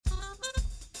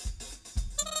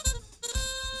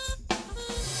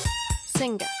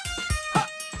Singa.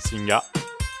 Singa.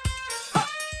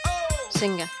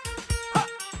 Singa.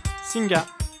 Singa.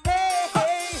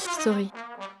 Story.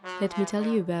 Let me tell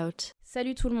you about.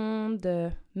 Salut tout le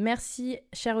monde, merci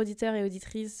chers auditeurs et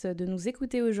auditrices de nous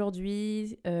écouter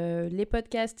aujourd'hui. Les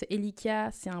podcasts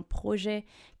Elika, c'est un projet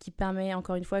qui permet,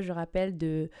 encore une fois, je rappelle,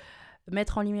 de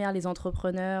mettre en lumière les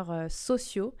entrepreneurs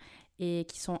sociaux et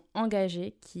qui sont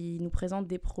engagés, qui nous présentent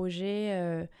des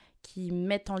projets qui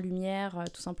mettent en lumière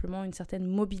tout simplement une certaine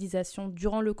mobilisation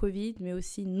durant le Covid, mais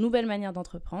aussi une nouvelle manière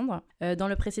d'entreprendre. Dans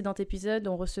le précédent épisode,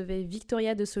 on recevait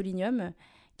Victoria de Solinium,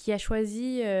 qui a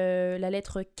choisi la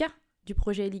lettre K du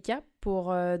projet Elika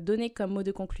pour donner comme mot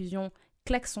de conclusion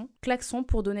klaxon. Klaxon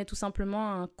pour donner tout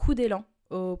simplement un coup d'élan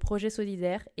au projet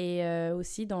solidaire et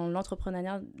aussi dans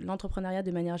l'entrepreneuriat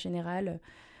de manière générale,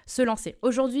 se lancer.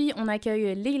 Aujourd'hui, on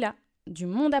accueille Leïla du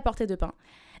Monde à portée de pain.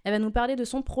 Elle va nous parler de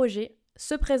son projet,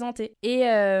 se présenter et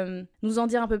nous en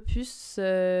dire un peu plus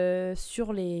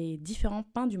sur les différents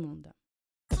pains du monde.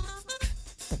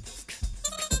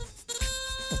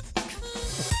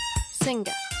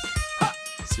 Singa.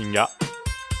 Singa.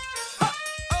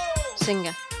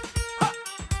 Singa.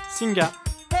 Singa.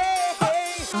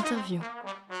 Interview.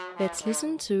 Let's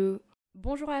listen to.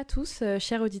 Bonjour à tous,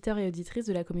 chers auditeurs et auditrices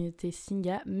de la communauté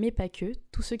Singa, mais pas que,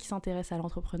 tous ceux qui s'intéressent à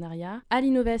l'entrepreneuriat, à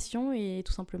l'innovation et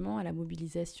tout simplement à la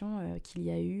mobilisation qu'il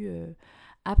y a eu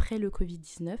après le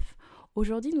Covid-19.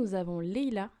 Aujourd'hui, nous avons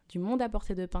Leïla du Monde à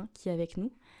portée de pain qui est avec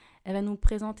nous. Elle va nous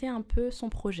présenter un peu son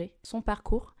projet, son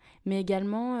parcours, mais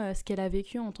également ce qu'elle a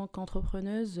vécu en tant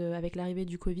qu'entrepreneuse avec l'arrivée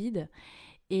du Covid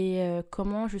et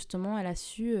comment justement elle a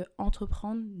su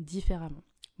entreprendre différemment.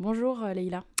 Bonjour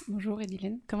Leïla. Bonjour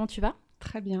Edilène. Comment tu vas ?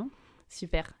 Très bien.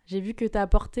 Super. J'ai vu que tu as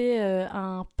apporté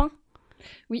un pain.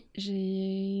 Oui,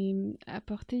 j'ai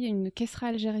apporté une kessra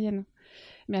algérienne.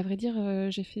 Mais à vrai dire,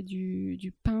 j'ai fait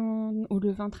du pain au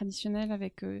levain traditionnel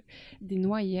avec des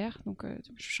noix hier. Donc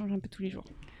je change un peu tous les jours.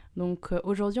 Donc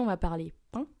aujourd'hui, on va parler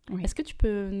pain. Oui. Est-ce que tu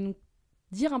peux nous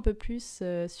dire un peu plus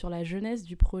sur la jeunesse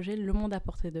du projet Le Monde à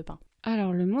portée de pain ?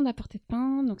 Alors, Le Monde à portée de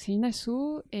pain, donc c'est une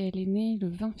asso. Et elle est née le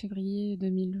 20 février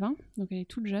 2020. Donc elle est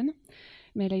toute jeune.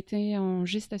 Mais elle a été en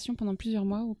gestation pendant plusieurs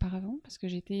mois auparavant parce que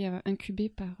j'ai été incubée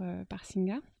par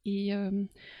Singa. Et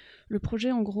le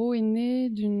projet, en gros, est né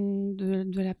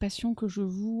de la passion que je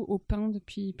voue au pain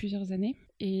depuis plusieurs années.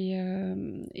 Et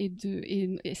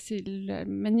c'est la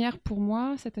manière pour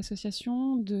moi, cette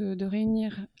association, de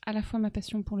réunir à la fois ma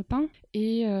passion pour le pain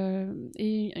et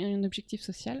un objectif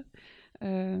social.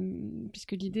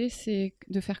 Puisque l'idée, c'est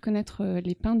de faire connaître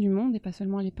les pains du monde et pas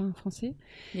seulement les pains français.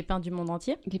 Les pains du monde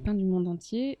entier ? Les pains du monde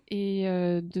entier et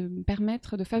de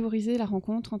permettre de favoriser la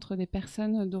rencontre entre des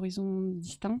personnes d'horizons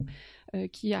distincts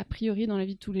qui, a priori, dans la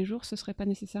vie de tous les jours, se seraient pas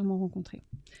nécessairement rencontrées.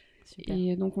 Super.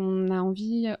 Et donc, on a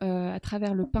envie, à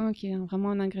travers le pain, qui est vraiment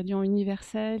un ingrédient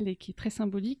universel et qui est très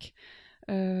symbolique,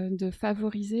 de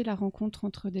favoriser la rencontre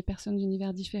entre des personnes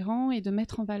d'univers différents et de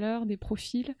mettre en valeur des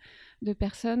profils de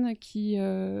personnes qui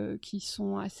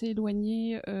sont assez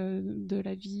éloignées de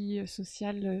la vie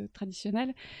sociale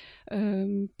traditionnelle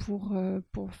pour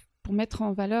mettre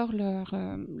en valeur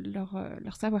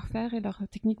leur savoir-faire et leurs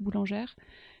techniques boulangères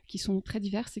qui sont très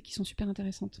diverses et qui sont super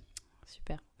intéressantes.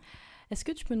 Super. Est-ce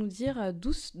que tu peux nous dire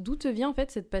d'où te vient en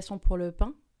fait cette passion pour le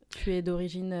pain ? Tu es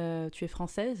d'origine, tu es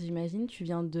française, j'imagine. Tu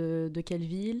viens de quelle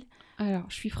ville ? Alors,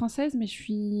 je suis française, mais je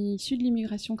suis issue de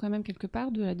l'immigration quand même quelque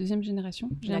part, de la deuxième génération.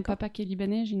 J'ai un papa qui est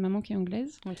libanais, j'ai une maman qui est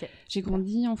anglaise. Okay. J'ai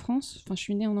grandi en France, enfin je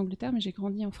suis née en Angleterre, mais j'ai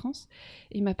grandi en France.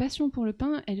 Et ma passion pour le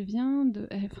pain, elle vient de...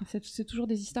 c'est toujours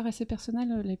des histoires assez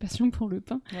personnelles, les passions pour le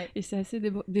pain. Ouais. Et c'est assez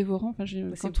dévorant. Enfin,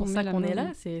 c'est pour ça qu'on est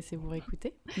là, c'est pour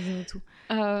écouter. Dis-nous tout.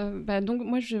 Donc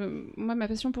moi, ma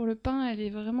passion pour le pain, elle est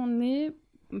vraiment née...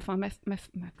 Enfin, ma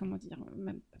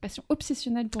passion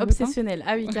obsessionnelle pour le pain. Obsessionnelle,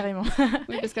 ah oui, carrément.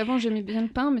 Oui, parce qu'avant, j'aimais bien le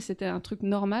pain, mais c'était un truc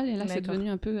normal, et là, c'est devenu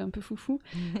un peu foufou.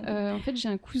 En fait, j'ai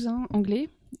un cousin anglais,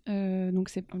 donc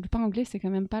le pain anglais, c'est quand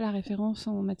même pas la référence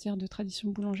en matière de tradition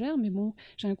boulangère, mais bon,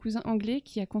 j'ai un cousin anglais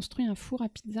qui a construit un four à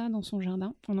pizza dans son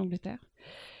jardin, en Angleterre.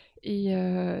 Et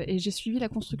j'ai suivi la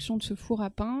construction de ce four à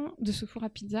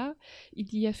pizza.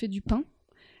 Il y a fait du pain,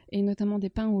 et notamment des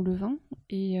pains au levain.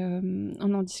 Et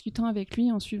en discutant avec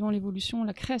lui, en suivant l'évolution,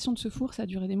 la création de ce four, ça a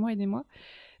duré des mois et des mois.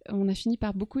 On a fini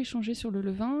par beaucoup échanger sur le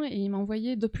levain, et il m'a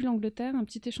envoyé depuis l'Angleterre un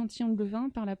petit échantillon de levain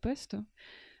par la poste.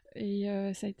 Et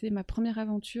ça a été ma première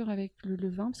aventure avec le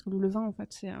levain, parce que le levain, en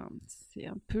fait, c'est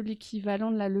un peu l'équivalent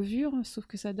de la levure, sauf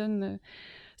que ça donne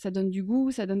du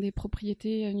goût, ça donne des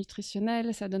propriétés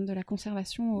nutritionnelles, ça donne de la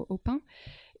conservation au pain.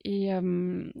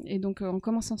 Et donc, en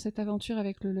commençant cette aventure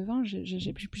avec le levain,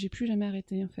 j'ai plus jamais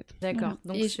arrêté, en fait. D'accord.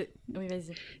 Voilà. Donc, oui,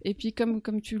 vas-y. Et puis, comme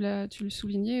tu le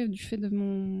soulignais, du fait de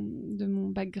mon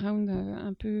background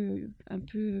un peu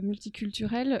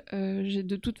multiculturel, j'ai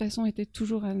de toute façon été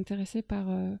toujours intéressée par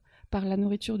la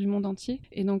nourriture du monde entier.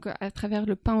 Et donc, à travers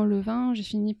le pain au levain, j'ai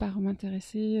fini par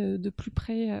m'intéresser de plus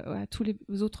près à tous les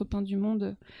autres pains du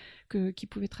monde qui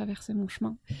pouvaient traverser mon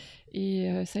chemin.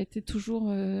 Et ça a été toujours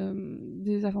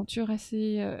des aventures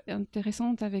assez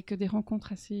intéressantes, avec des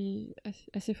rencontres assez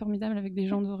formidables avec des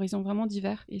gens d'horizons vraiment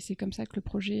divers. Et c'est comme ça que le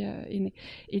projet est né.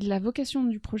 Et la vocation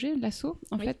du projet, l'asso,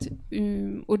 en fait,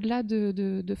 au-delà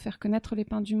de faire connaître les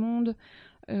pains du monde,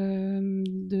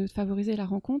 de favoriser la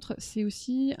rencontre, c'est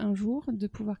aussi un jour de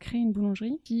pouvoir créer une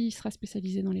boulangerie qui sera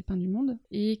spécialisée dans les pains du monde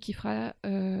et qui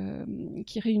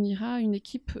réunira une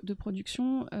équipe de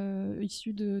production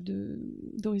issue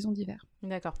d'horizons divers.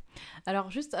 D'accord.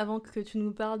 Alors juste avant que tu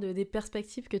nous parles des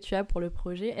perspectives que tu as pour le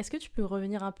projet, est-ce que tu peux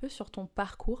revenir un peu sur ton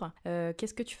parcours ?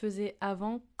 Qu'est-ce que tu faisais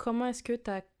avant ? Comment est-ce que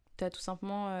t'as tout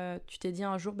simplement, tu t'es dit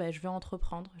un jour, je vais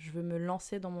entreprendre, je veux me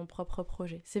lancer dans mon propre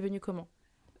projet. C'est venu comment ?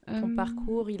 Ton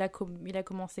parcours, il a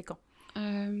commencé quand ?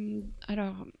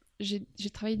 Alors, j'ai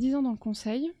travaillé 10 ans dans le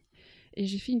conseil et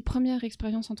j'ai fait une première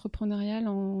expérience entrepreneuriale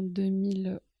en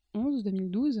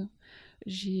 2011-2012.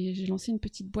 J'ai lancé une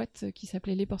petite boîte qui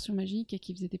s'appelait Les Portions Magiques et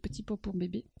qui faisait des petits pots pour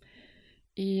bébés.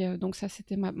 Et donc ça,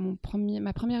 c'était ma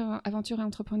première aventure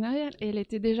entrepreneuriale, et elle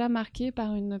était déjà marquée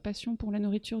par une passion pour la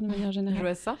nourriture de manière générale. Je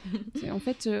vois ça. En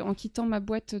fait, en quittant ma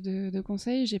boîte de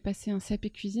conseil, j'ai passé un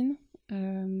CAP cuisine.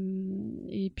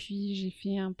 Et puis j'ai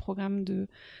fait un programme de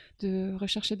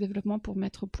recherche et développement pour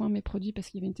mettre au point mes produits, parce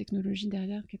qu'il y avait une technologie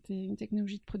derrière qui était une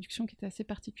technologie de production qui était assez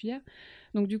particulière.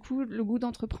 Donc du coup, le goût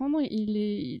d'entreprendre,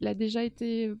 il a déjà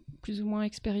été plus ou moins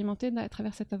expérimenté à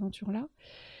travers cette aventure-là.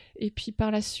 Et puis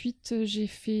par la suite, j'ai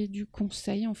fait du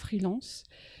conseil en freelance,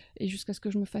 et jusqu'à ce que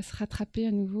je me fasse rattraper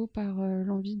à nouveau par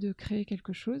l'envie de créer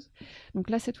quelque chose. Donc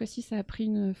là, cette fois-ci, ça a pris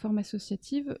une forme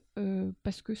associative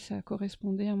parce que ça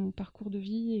correspondait à mon parcours de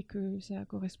vie et que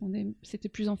c'était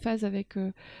plus en phase avec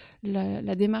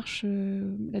la démarche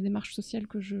sociale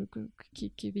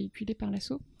qui est véhiculée par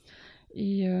l'asso.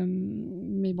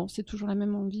 Mais bon, c'est toujours la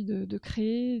même envie de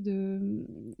créer,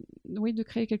 de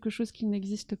créer quelque chose qui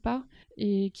n'existe pas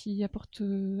et qui apporte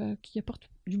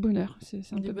du bonheur. C'est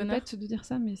un peu bête de dire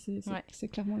ça, mais c'est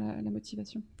clairement la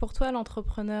motivation. Pour toi,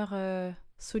 l'entrepreneur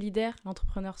solidaire,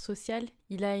 l'entrepreneur social,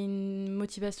 il a une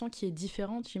motivation qui est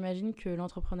différente, j'imagine, que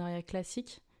l'entrepreneuriat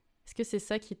classique. Est-ce que c'est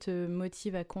ça qui te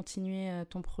motive à continuer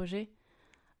ton projet ?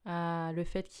 Le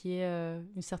fait qu'il y ait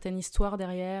une certaine histoire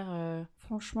derrière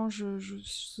Franchement, je ne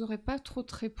saurais pas trop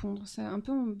te répondre. C'est un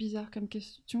peu bizarre comme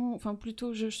question. Enfin,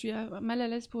 plutôt, je suis mal à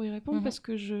l'aise pour y répondre parce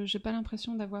que je n'ai pas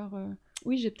l'impression d'avoir...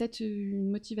 Oui, j'ai peut-être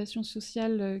une motivation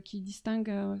sociale qui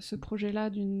distingue ce projet-là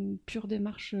d'une pure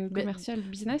démarche commerciale,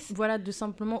 business. Voilà, de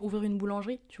simplement ouvrir une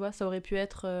boulangerie, tu vois. Ça aurait pu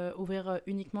être ouvrir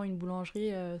uniquement une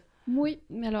boulangerie... Oui,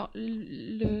 mais alors,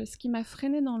 ce qui m'a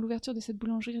freiné dans l'ouverture de cette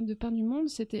boulangerie de pain du monde,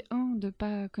 c'était de ne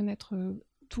pas connaître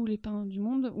tous les pains du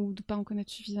monde, ou de ne pas en connaître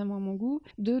suffisamment à mon goût,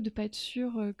 de ne pas être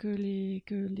sûr que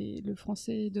le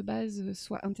français de base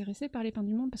soit intéressé par les pains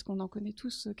du monde, parce qu'on en connaît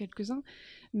tous quelques-uns,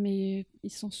 mais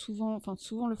ils sont souvent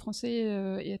le français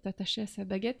est attaché à sa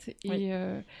baguette, et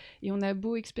on a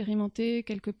beau expérimenter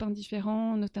quelques pains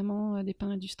différents, notamment des pains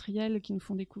industriels qui nous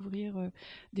font découvrir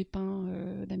des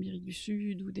pains d'Amérique du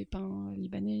Sud, ou des pains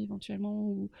libanais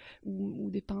éventuellement, ou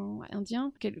des pains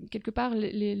indiens. Quelque part,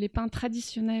 les pains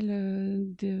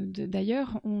traditionnels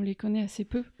d'ailleurs, on les connaît assez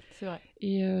peu. C'est vrai.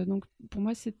 Et donc, pour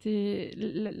moi, c'était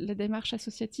la démarche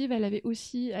associative,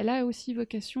 elle a aussi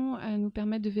vocation à nous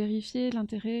permettre de vérifier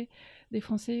l'intérêt des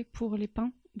Français pour les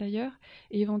pains, d'ailleurs,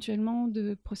 et éventuellement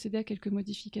de procéder à quelques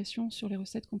modifications sur les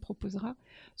recettes qu'on proposera,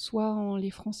 soit en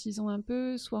les francisant un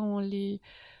peu, soit en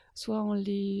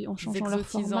changeant leur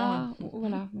format.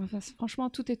 Voilà. Enfin, franchement,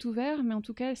 tout est ouvert, mais en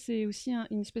tout cas, c'est aussi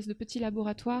une espèce de petit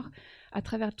laboratoire à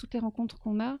travers toutes les rencontres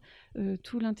qu'on a,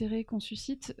 tout l'intérêt qu'on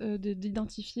suscite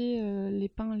d'identifier les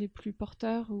pains les plus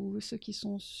porteurs ou ceux qui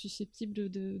sont susceptibles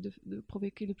de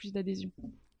provoquer le plus d'adhésion.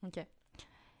 Ok.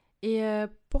 Et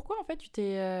pourquoi, en fait, tu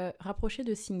t'es rapproché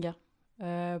de Singa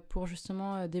pour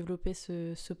justement développer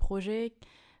ce projet ?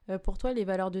 Pour toi, les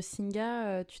valeurs de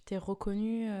Singa, tu t'es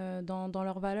reconnue dans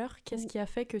leurs valeurs ? Qu'est-ce qui a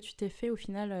fait que tu t'es fait au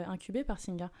final incuber par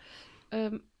Singa ?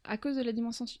 À cause de la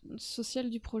dimension sociale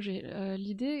du projet.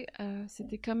 L'idée,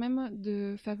 c'était quand même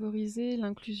de favoriser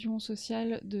l'inclusion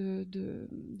sociale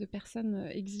de personnes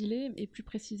exilées, et plus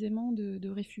précisément de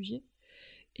réfugiés,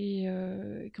 Et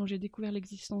quand j'ai découvert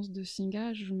l'existence de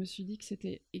Singa, je me suis dit que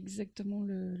c'était exactement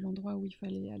l'endroit où il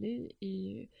fallait aller.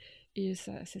 Et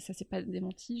ça s'est pas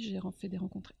démenti. J'ai fait des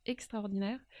rencontres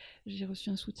extraordinaires. J'ai reçu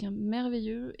un soutien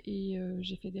merveilleux et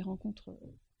j'ai fait des rencontres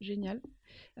géniales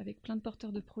avec plein de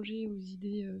porteurs de projets aux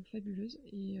idées fabuleuses.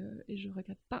 Et je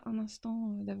regrette pas un instant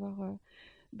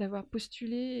d'avoir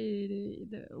postulé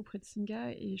auprès de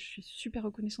Singa, et je suis super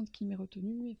reconnaissante qu'il m'ait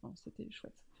retenue. Enfin, c'était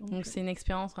chouette. Donc c'est une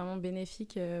expérience vraiment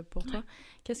bénéfique pour toi.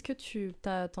 Qu'est-ce que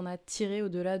t'en as tiré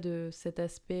au-delà de cet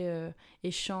aspect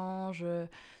échange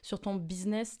sur ton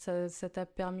business? Ça t'a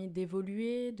permis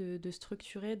d'évoluer, de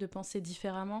structurer, de penser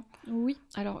différemment? Oui,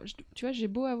 alors tu vois, j'ai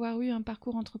beau avoir eu un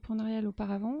parcours entrepreneurial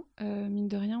auparavant, mine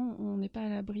de rien, on n'est pas à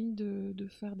l'abri de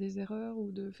faire des erreurs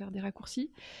ou de faire des raccourcis.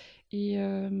 Et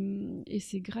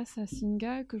c'est grâce à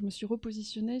Singa que je me suis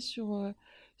repositionnée sur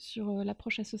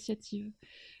l'approche associative.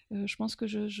 Je pense que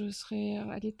je serais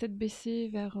allée tête baissée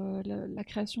vers la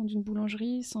création d'une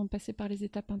boulangerie sans passer par les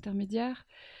étapes intermédiaires.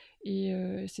 Et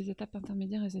ces étapes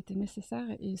intermédiaires, elles étaient nécessaires,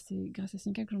 et c'est grâce à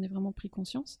Singa que j'en ai vraiment pris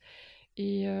conscience.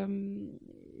 Et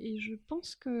je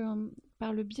pense que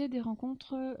par le biais des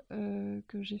rencontres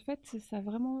que j'ai faites, ça a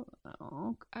vraiment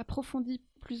approfondi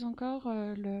plus encore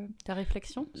ta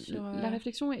réflexion sur la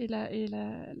réflexion et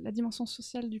la dimension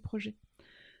sociale du projet.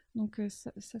 Donc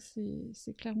ça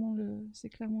c'est clairement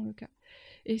le cas.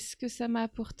 Et ce que ça m'a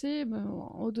apporté,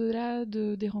 au-delà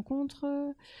des rencontres,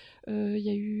 il y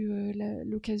a eu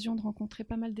l'occasion de rencontrer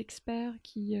pas mal d'experts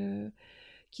qui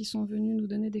sont venus nous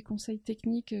donner des conseils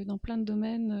techniques dans plein de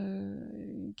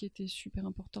domaines qui étaient super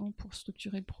importants pour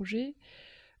structurer le projet.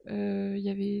 Il y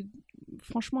avait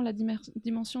franchement la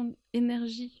dimension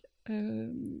énergie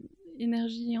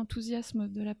et enthousiasme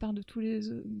de la part de tous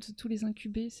les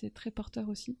incubés, c'est très porteur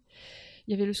aussi.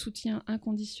 Il y avait le soutien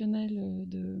inconditionnel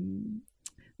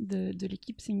de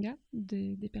l'équipe Singa,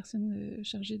 des personnes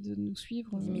chargées de nous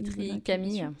suivre. Dimitri,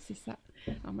 Camille. C'est ça.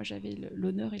 Alors moi j'avais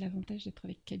l'honneur et l'avantage d'être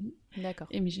avec Camille. D'accord.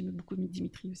 Mais j'aimais beaucoup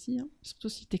Dimitri aussi, hein. Surtout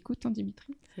si t'écoutes, hein,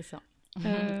 Dimitri. C'est ça.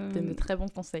 De très bons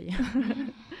conseils.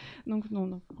 Donc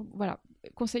non, voilà.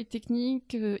 Conseils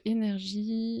techniques,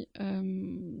 énergie,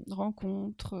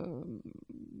 rencontres.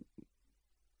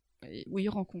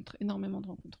 Rencontres, énormément de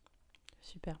rencontres.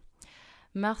 Super.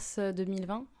 Mars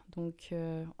 2020, donc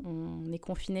on est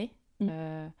confinés.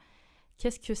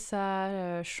 Qu'est-ce que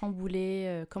ça a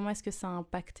chamboulé? Comment est-ce que ça a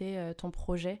impacté ton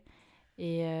projet?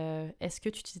 Et est-ce que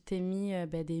tu t'étais mis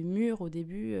des murs au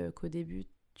début, qu'au début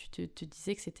tu te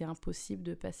disais que c'était impossible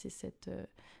de passer cette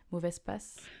mauvaise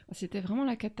passe? C'était vraiment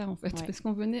la cata en fait, parce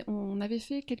on avait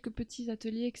fait quelques petits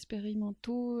ateliers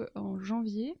expérimentaux en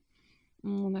janvier,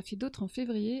 on a fait d'autres en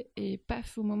février, et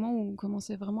paf, au moment où on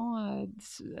commençait vraiment à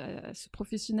se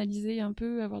professionnaliser un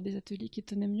peu, avoir des ateliers qui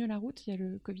tenaient mieux la route, il y a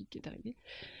le Covid qui est arrivé,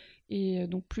 et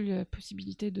donc plus la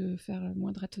possibilité de faire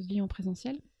moindre ateliers en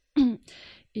présentiel.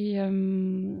 Et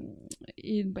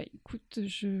écoute,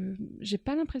 j'ai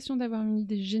pas l'impression d'avoir une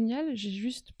idée géniale, j'ai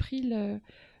juste pris le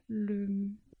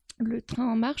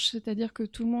train en marche, c'est-à-dire que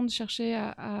tout le monde cherchait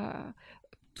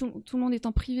tout le monde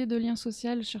étant privé de lien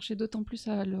social, cherchait d'autant plus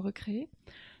à le recréer.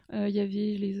 Il y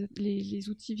avait les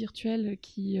outils virtuels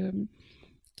qui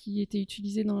étaient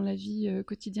utilisés dans la vie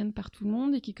quotidienne par tout le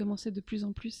monde et qui commençaient de plus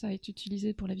en plus à être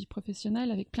utilisés pour la vie professionnelle,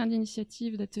 avec plein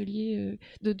d'initiatives, d'ateliers,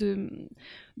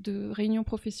 de réunions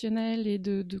professionnelles et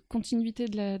de continuité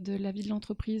de la vie de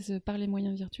l'entreprise par les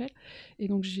moyens virtuels. Et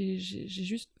donc j'ai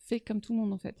juste fait comme tout le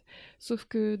monde en fait. Sauf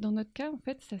que dans notre cas, en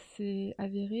fait, ça s'est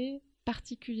avéré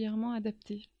particulièrement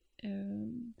adapté.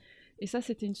 Et ça,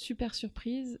 c'était une super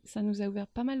surprise. Ça nous a ouvert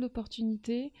pas mal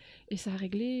d'opportunités et ça a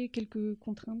réglé quelques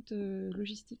contraintes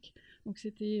logistiques. Donc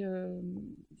c'était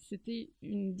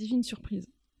une divine surprise.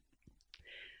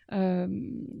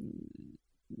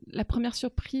 La première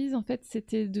surprise, en fait,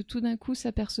 c'était de tout d'un coup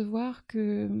s'apercevoir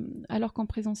que, alors qu'en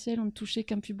présentiel, on ne touchait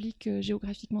qu'un public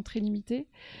géographiquement très limité,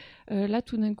 là,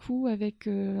 tout d'un coup, avec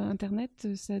Internet,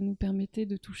 ça nous permettait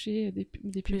de toucher des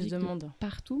publics de monde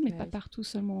partout, mais pas partout,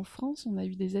 seulement en France. On a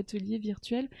eu des ateliers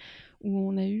virtuels où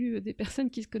on a eu des personnes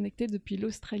qui se connectaient depuis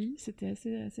l'Australie. C'était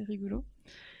assez rigolo.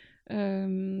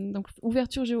 Donc,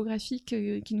 ouverture géographique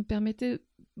qui nous permettait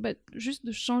juste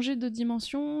de changer de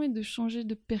dimension et de changer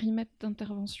de périmètre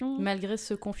d'intervention. Malgré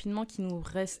ce confinement qui nous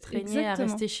restreignait à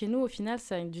rester chez nous, au final,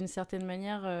 ça a d'une certaine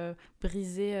manière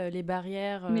brisé les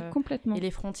barrières et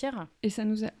les frontières. Et ça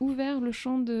nous a ouvert le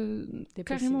champ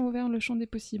carrément ouvert le champ des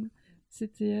possibles.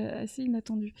 C'était assez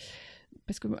inattendu.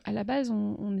 Parce qu'à la base,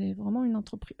 on est vraiment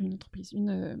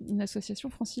une association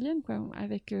francilienne, quoi,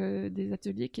 avec des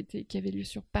ateliers qui avaient lieu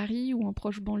sur Paris ou en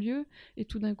proche banlieue. Et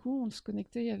tout d'un coup, on se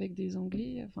connectait avec des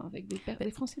Anglais, enfin avec des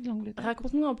Français de l'Angleterre.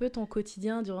 Raconte-nous un peu ton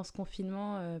quotidien durant ce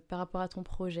confinement par rapport à ton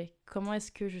projet. Comment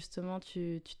est-ce que justement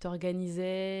tu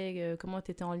t'organisais comment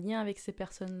tu étais en lien avec ces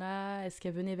personnes-là? Est-ce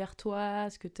qu'elles venaient vers toi?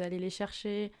 Est-ce que tu allais les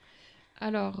chercher?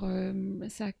 Alors,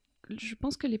 je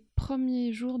pense que les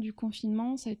premiers jours du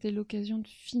confinement, ça a été l'occasion de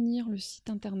finir le site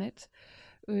internet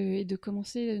et de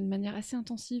commencer de manière assez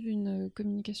intensive une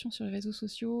communication sur les réseaux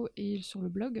sociaux et sur le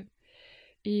blog.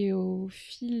 Et au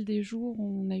fil des jours,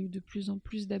 on a eu de plus en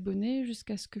plus d'abonnés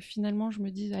jusqu'à ce que finalement je me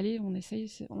dise allez, on essaye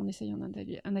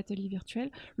un atelier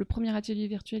virtuel. Le premier atelier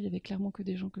virtuel, il y avait clairement que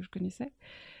des gens que je connaissais.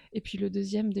 Et puis le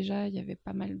deuxième, déjà, il y avait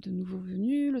pas mal de nouveaux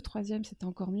venus. Le troisième, c'était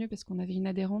encore mieux parce qu'on avait une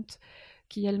adhérente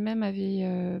qui elle-même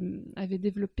avait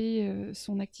développé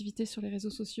son activité sur les réseaux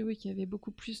sociaux et qui avait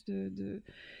beaucoup plus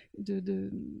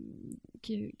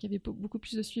qui avait beaucoup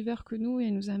plus de suiveurs que nous, et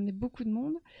elle nous a amené beaucoup de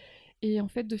monde. Et en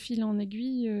fait, de fil en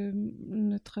aiguille,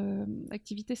 notre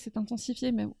activité s'est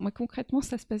intensifiée. Mais moi, concrètement,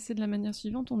 ça se passait de la manière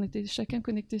suivante. On était chacun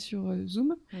connecté sur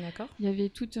Zoom. D'accord. Il y avait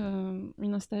toute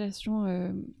une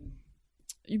installation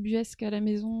ubuesque à la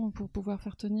maison pour pouvoir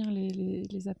faire tenir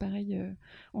les appareils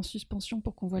en suspension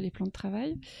pour qu'on voit les plans de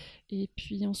travail. Et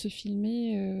puis on se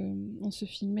filmait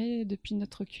depuis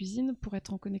notre cuisine pour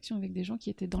être en connexion avec des gens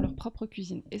qui étaient dans leur propre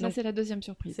cuisine. Et ça, c'est la deuxième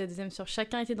surprise. C'est la deuxième surprise.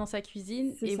 Chacun était dans sa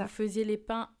cuisine c'est et ça. Vous faisiez les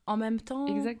pains en même temps?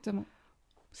 Exactement.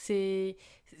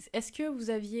 Est-ce que vous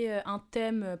aviez un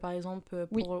thème, par exemple,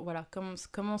 pour... Oui. Voilà, comment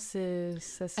ça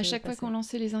se À chaque passait? fois qu'on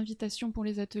lançait les invitations pour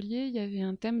les ateliers, il y avait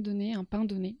un thème donné, un pain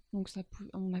donné. Donc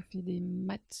on a fait des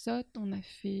matzot, on a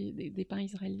fait des pains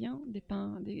israéliens,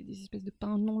 des espèces de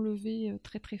pains non levés,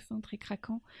 très très fins, très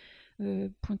craquants,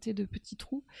 pointés de petits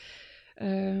trous.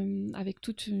 Avec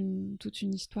toute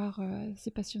une histoire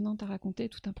assez passionnante à raconter,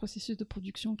 tout un processus de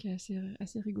production qui est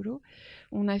assez rigolo.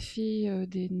 On a fait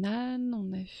des nanes,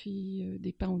 on a fait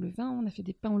des pains au levain, on a fait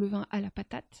des pains au levain à la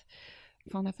patate.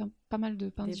 Enfin, on a fait pas mal de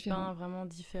pains différents. Des pains vraiment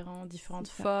différents, différentes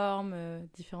formes,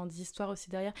 différentes histoires aussi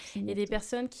derrière. Et les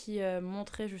personnes qui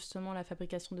montraient justement la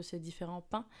fabrication de ces différents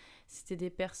pains, c'était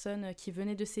des personnes qui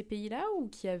venaient de ces pays-là ou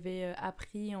qui avaient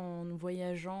appris en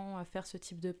voyageant à faire ce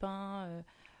type de pain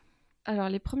Alors,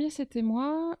 les premiers, c'était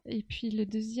moi, et puis le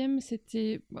deuxième,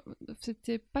 c'était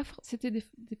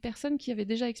des personnes qui avaient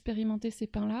déjà expérimenté ces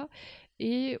pains-là,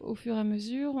 et au fur et à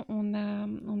mesure, on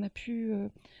a pu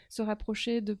se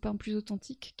rapprocher de pains plus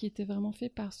authentiques, qui étaient vraiment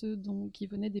faits par ceux qui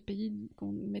venaient des pays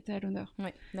qu'on mettait à l'honneur. Oui,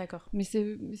 d'accord. Mais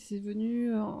c'est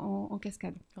venu en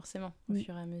cascade. Forcément, au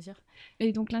fur et à mesure.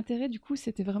 Et donc l'intérêt, du coup,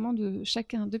 c'était vraiment de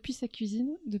chacun, depuis sa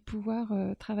cuisine, de pouvoir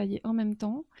travailler en même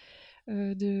temps,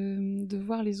 de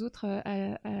voir les autres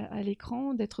à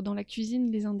l'écran, d'être dans la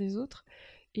cuisine les uns des autres.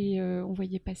 Et on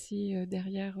voyait passer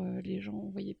derrière les gens, on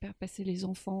voyait passer les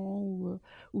enfants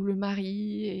ou le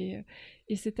mari.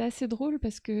 Et c'était assez drôle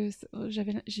parce que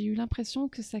j'ai eu l'impression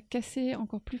que ça cassait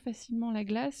encore plus facilement la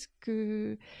glace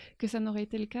que ça n'aurait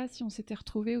été le cas si on s'était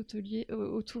retrouvés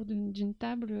autour d'une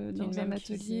table dans un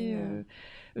atelier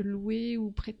loué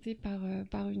ou prêté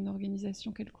par une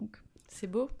organisation quelconque. C'est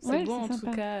beau, ouais, beau en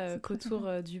sympa. tout cas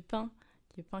qu'autour du pain,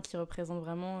 le pain qui représente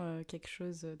vraiment quelque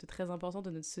chose de très important de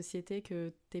notre société,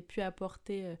 que tu aies pu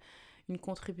apporter une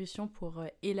contribution pour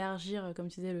élargir, comme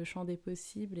tu disais, le champ des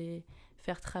possibles et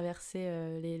faire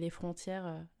traverser les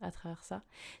frontières à travers ça.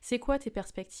 C'est quoi tes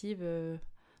perspectives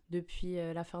depuis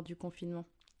la fin du confinement?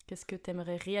 Qu'est-ce que tu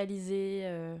aimerais réaliser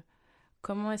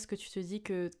Comment est-ce que tu te dis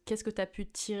qu'est-ce que tu as pu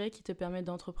tirer qui te permet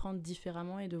d'entreprendre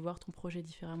différemment et de voir ton projet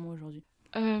différemment aujourd'hui?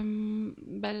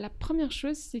 La première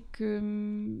chose, c'est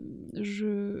que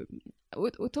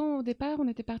autant au départ, on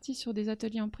était parti sur des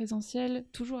ateliers en présentiel,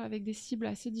 toujours avec des cibles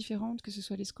assez différentes, que ce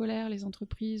soit les scolaires, les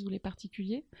entreprises ou les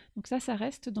particuliers. Donc ça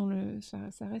reste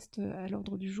ça reste à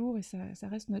l'ordre du jour et ça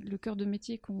reste le cœur de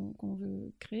métier qu'on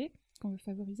veut créer, qu'on veut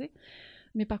favoriser.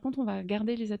 Mais par contre, on va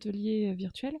garder les ateliers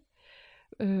virtuels.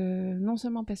 Non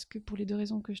seulement parce que pour les deux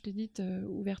raisons que je t'ai dites,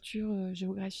 ouverture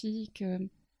géographique,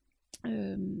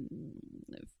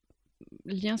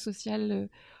 lien social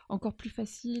encore plus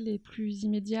facile et plus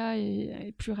immédiat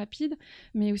et plus rapide,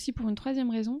 mais aussi pour une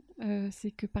troisième raison, c'est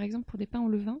que par exemple pour des pains au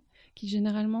levain, qui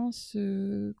généralement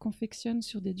se confectionnent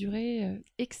sur des durées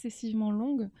excessivement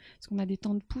longues, parce qu'on a des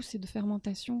temps de pousse et de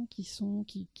fermentation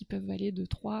qui peuvent aller de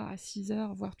 3 à 6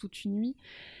 heures, voire toute une nuit,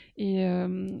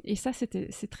 et ça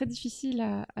c'est très difficile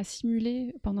à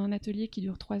simuler pendant un atelier qui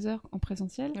dure 3 heures en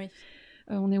présentiel. Oui.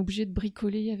 On est obligé de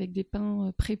bricoler avec des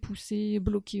pains pré-poussés,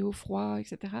 bloqués au froid,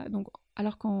 etc. Donc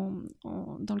Alors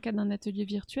dans le cadre d'un atelier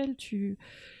virtuel, tu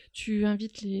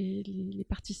invites les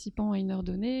participants à une heure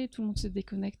donnée, tout le monde se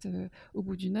déconnecte au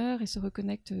bout d'une heure et se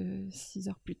reconnecte 6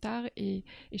 heures plus tard, et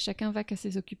chacun va qu'à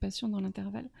ses occupations dans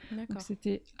l'intervalle. D'accord.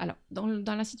 Donc alors,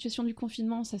 dans la situation du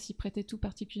confinement, ça s'y prêtait tout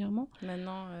particulièrement.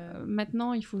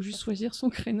 Maintenant, il faut juste choisir son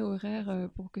créneau horaire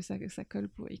pour que ça colle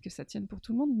et que ça tienne pour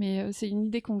tout le monde, mais c'est une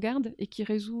idée qu'on garde et qui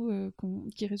résout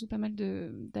pas mal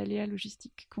d'aléas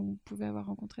logistiques qu'on pouvait avoir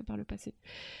rencontrés par le passé.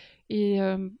 Et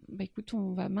écoute,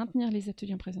 on va maintenir les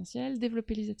ateliers en présentiel,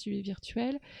 développer les ateliers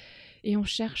virtuels, et on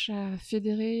cherche à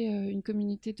fédérer une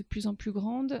communauté de plus en plus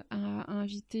grande, à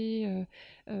inviter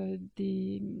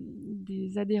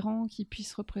des adhérents qui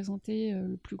puissent représenter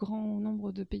le plus grand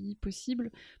nombre de pays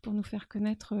possible pour nous faire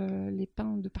connaître les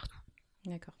pains de partout.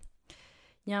 D'accord.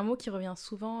 Il y a un mot qui revient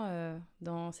souvent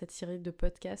dans cette série de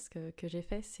podcasts que j'ai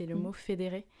fait, c'est le mot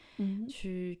fédérer.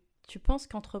 Tu penses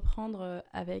qu'entreprendre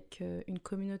avec une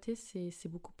communauté, c'est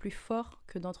beaucoup plus fort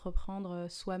que d'entreprendre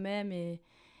soi-même et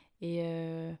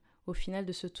au final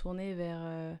de se tourner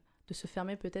vers, de se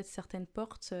fermer peut-être certaines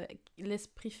portes.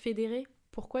 L'esprit fédéré,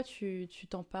 pourquoi tu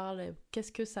t'en parles?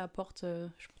 Qu'est-ce que ça apporte,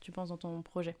 tu penses, dans ton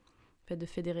projet, le fait de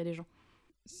fédérer les gens?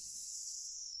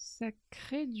 Ça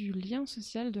crée du lien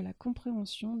social, de la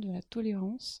compréhension, de la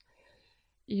tolérance.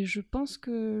 Et je pense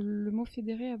que le mot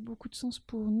fédéré a beaucoup de sens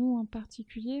pour nous en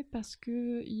particulier parce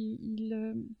que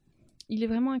il est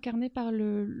vraiment incarné par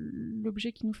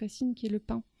l'objet qui nous fascine, qui est le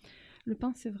pain. Le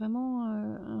pain, c'est vraiment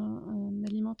un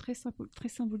aliment très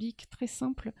symbolique, très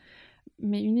simple,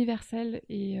 mais universel,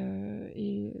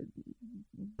 et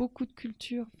beaucoup de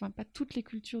cultures, enfin pas toutes les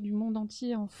cultures du monde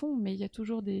entier en font, mais il y a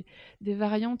toujours des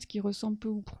variantes qui ressemblent peu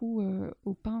ou prou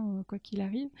au pain, quoi qu'il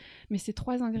arrive. Mais ces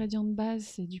 3 ingrédients de base,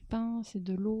 c'est du pain, c'est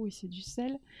de l'eau et c'est du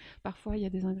sel. Parfois, il y a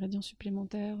des ingrédients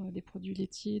supplémentaires, des produits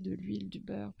laitiers, de l'huile, du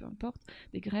beurre, peu importe,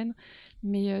 des graines.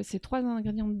 Mais ces 3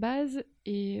 ingrédients de base,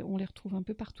 et on les retrouve un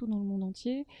peu partout dans le monde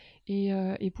entier.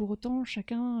 Et pour autant,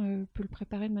 chacun peut le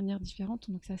préparer de manière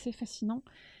différente, donc c'est assez fascinant.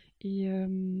 Et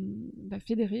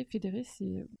fédérer,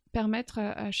 c'est permettre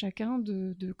à chacun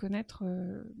de connaître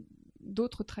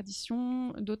d'autres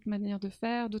traditions, d'autres manières de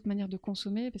faire, d'autres manières de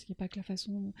consommer, parce qu'il n'y a pas que la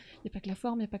façon, il n'y a pas que la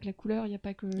forme, il n'y a pas que la couleur, il n'y a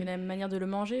pas que... Il y a la manière de le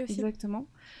manger aussi. Exactement.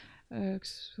 Que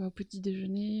ce soit au petit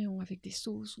déjeuner ou avec des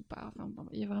sauces ou pas. Enfin,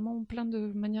 il y a vraiment plein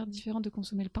de manières différentes de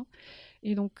consommer le pain.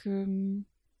 Et donc,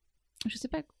 je sais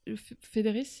pas,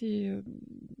 fédérer,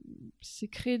 c'est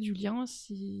créer du lien,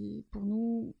 c'est pour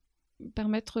nous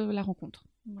permettre la rencontre.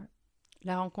 Voilà.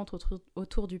 La rencontre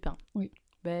autour du pain. Oui.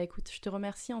 Écoute, je te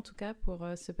remercie en tout cas pour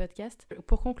ce podcast.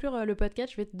 Pour conclure le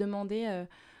podcast, je vais te demander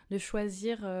de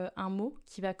choisir un mot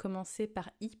qui va commencer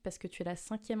par I, parce que tu es la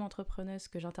 5e entrepreneuse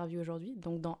que j'interviewe aujourd'hui.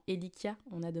 Donc dans Elikia,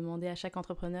 on a demandé à chaque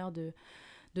entrepreneur de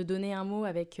donner un mot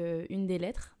avec une des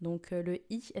lettres. Donc le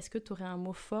I, est-ce que tu aurais un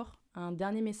mot fort, un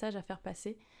dernier message à faire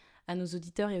passer à nos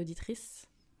auditeurs et auditrices?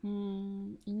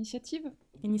 Initiative.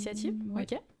 Initiative,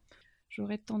 ouais. Ok.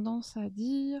 J'aurais tendance à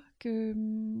dire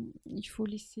qu'il faut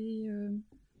laisser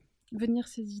venir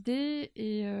ses idées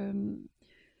et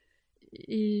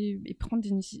prendre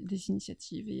des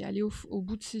initiatives et aller au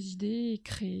bout de ses idées et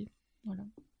créer. Voilà.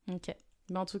 Ok.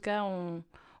 En tout cas, on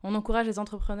encourage les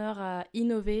entrepreneurs à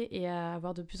innover et à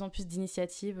avoir de plus en plus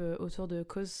d'initiatives autour de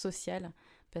causes sociales,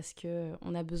 parce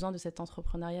qu'on a besoin de cet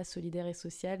entrepreneuriat solidaire et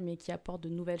social, mais qui apporte de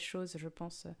nouvelles choses, je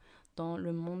pense, dans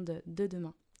le monde de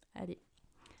demain. Allez.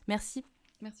 Merci.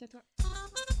 Merci à toi.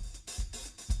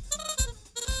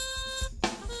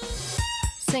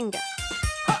 Singa.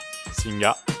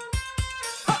 Singa.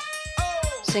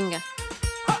 Singa.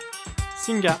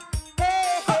 Singa.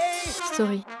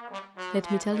 Story.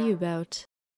 Let me tell you about